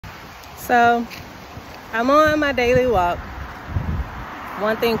So I'm on my daily walk.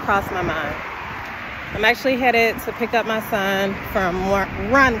 One thing crossed my mind. I'm actually headed to pick up my son from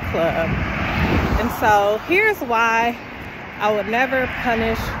Run Club. And so here's why I would never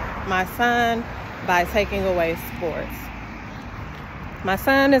punish my son by taking away sports. My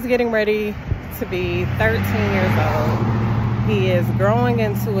son is getting ready to be 13 years old. He is growing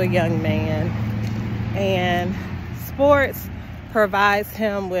into a young man, and sports provides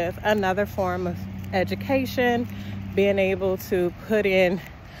him with another form of education, being able to put in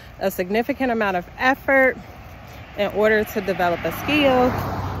a significant amount of effort in order to develop a skill,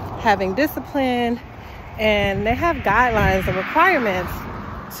 having discipline, and they have guidelines and requirements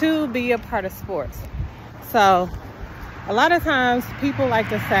to be a part of sports. So a lot of times people like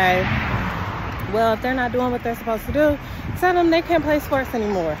to say, well, if they're not doing what they're supposed to do, tell them they can't play sports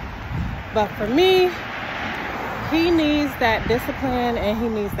anymore. But for me, he needs that discipline and he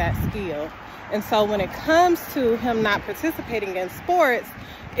needs that skill. And so when it comes to him not participating in sports,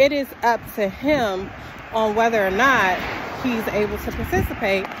 it is up to him on whether or not he's able to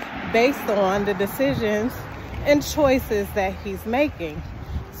participate based on the decisions and choices that he's making.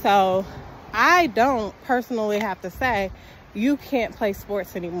 So I don't personally have to say, you can't play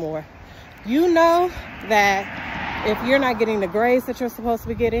sports anymore. You know that if you're not getting the grades that you're supposed to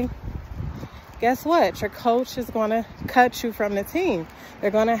be getting, guess what? Your coach is going to cut you from the team.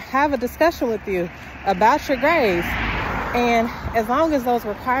 They're going to have a discussion with you about your grades. And as long as those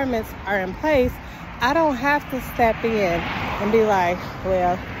requirements are in place, I don't have to step in and be like,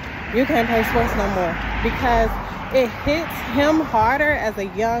 well, you can't play sports no more. Because it hits him harder as a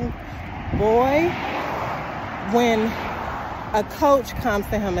young boy when a coach comes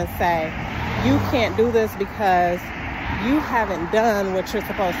to him and say, you can't do this because you haven't done what you're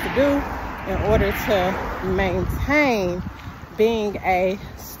supposed to do in order to maintain being a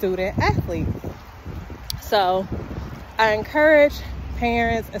student athlete. So I encourage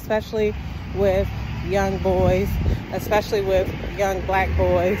parents, especially with young boys, especially with young black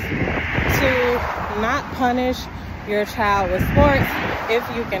boys, to not punish your child with sports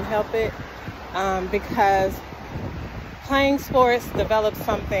if you can help it, because playing sports develops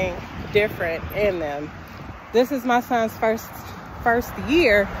something different in them. This is my son's first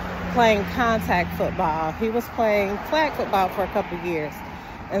year playing contact football. He was playing flag football for a couple years.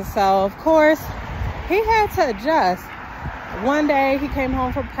 And so, of course, he had to adjust. One day he came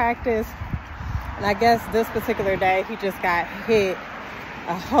home from practice, and I guess this particular day he just got hit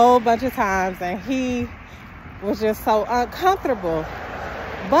a whole bunch of times, and he was just so uncomfortable.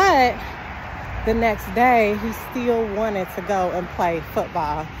 But the next day he still wanted to go and play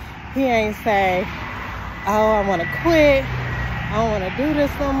football. He ain't say, oh, I want to quit, I don't want to do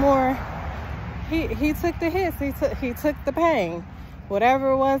this no more. He took the hits, he took the pain.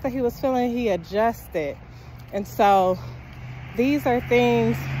 Whatever it was that he was feeling, he adjusted. And so these are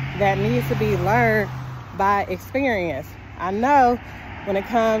things that need to be learned by experience. I know when it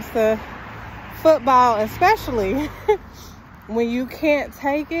comes to football, especially when you can't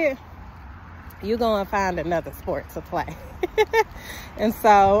take it, you're going to find another sport to play. And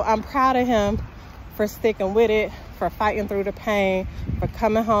so I'm proud of him for sticking with it, for fighting through the pain, for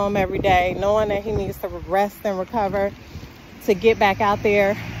coming home every day, knowing that he needs to rest and recover to get back out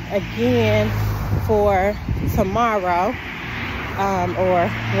there again for tomorrow, or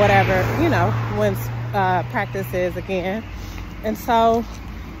whatever, when practice is again. And so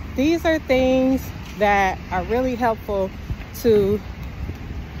these are things that are really helpful to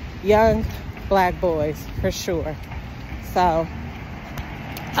young black boys, for sure. So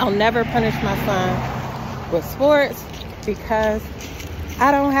I'll never punish my son with sports because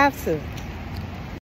I don't have to.